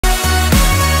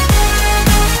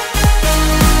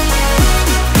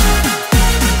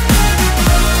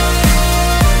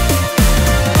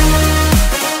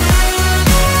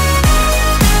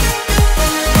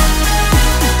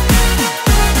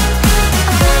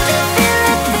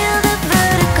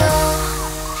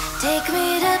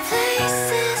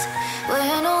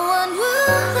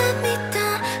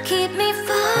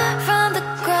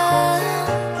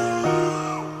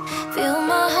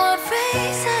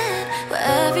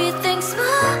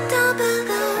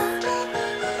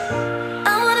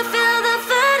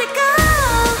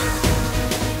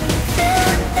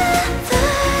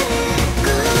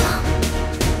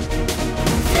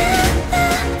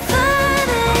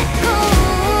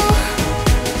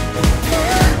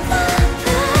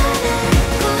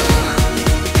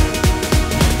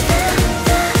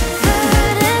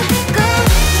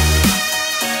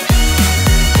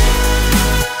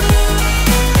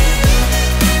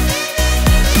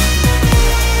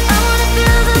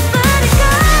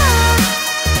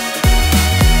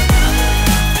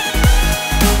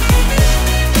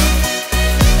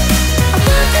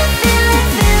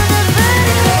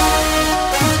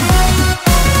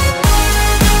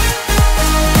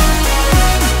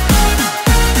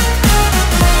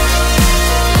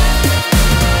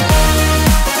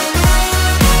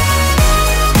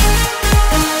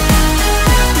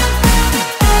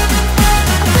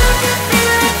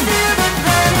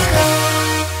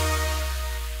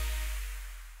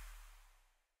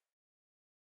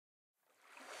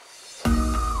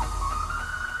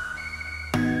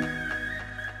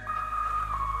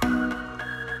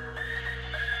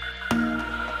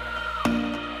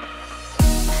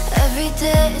Every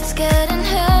day it's getting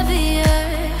heavier.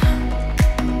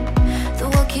 The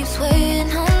world keeps weighing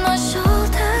on my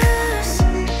shoulders.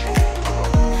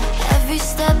 Every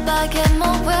step I get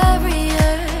more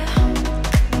warier,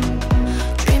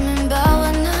 dreaming about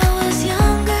when I was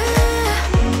younger.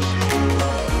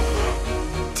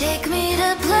 Take me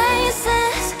to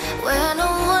places where no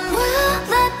one will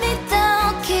let me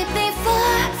down. Keep me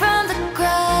far from the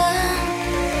ground.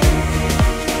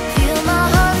 Feel my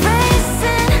heart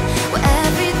racing where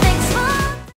everything's fun.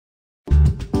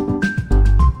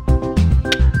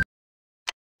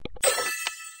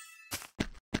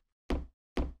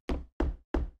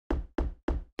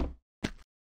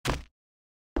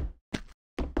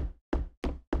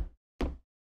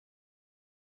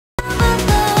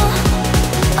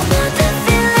 I want to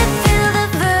feel it, feel the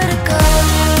vertigo.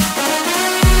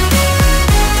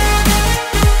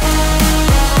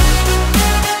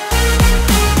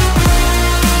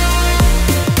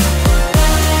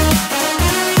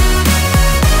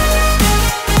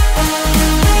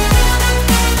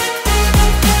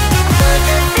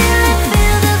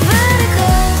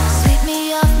 Sweep me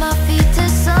off my feet to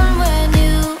somewhere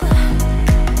new.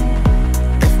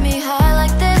 Lift me high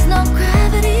like there's no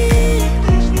gravity.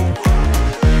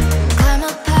 Climb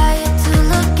up higher to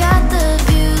look at the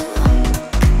view.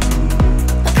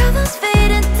 My problems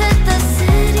fade into the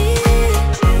city.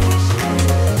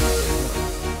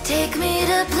 Take me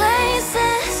to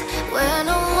places where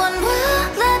no one will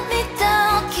let me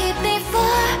down. Keep me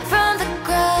far from the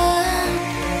ground.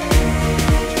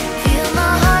 Feel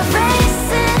my heart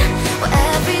racing where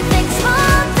everything's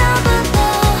small down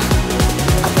below.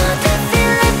 I want to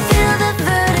feel it, feel the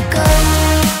vertigo.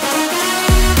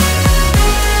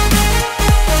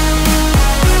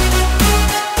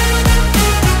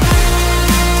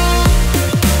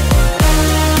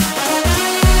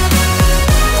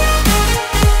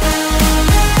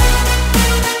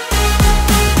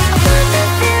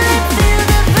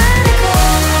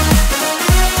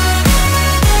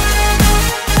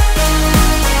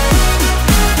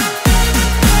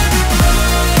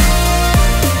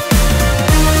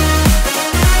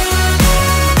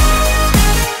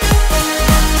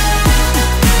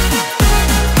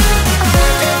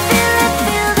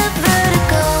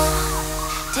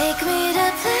 Take me to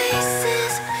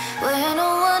places where no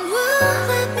one will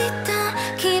let me down.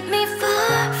 Keep me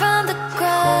far from the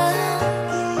ground.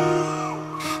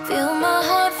 Feel my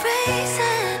heart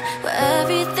racing where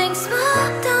everything's small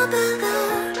down below.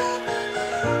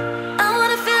 I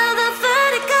wanna feel the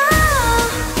vertigo.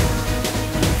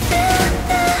 Feel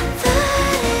the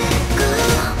vertigo.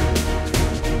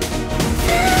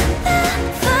 Feel the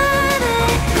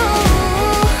vertigo.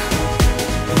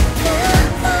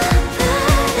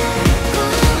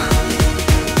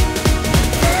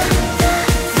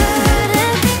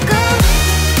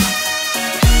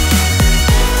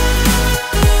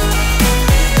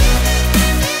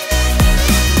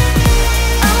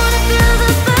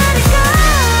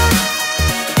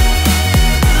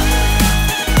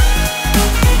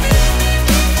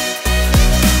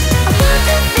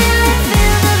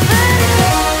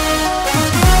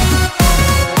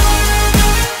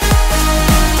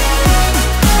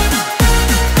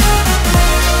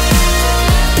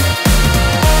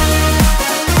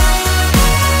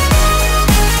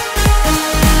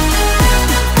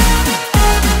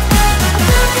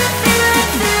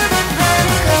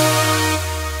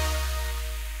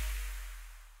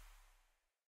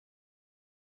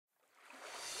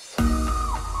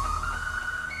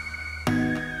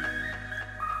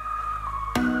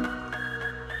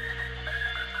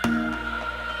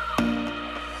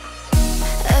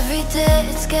 Every day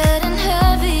it's getting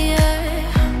heavier.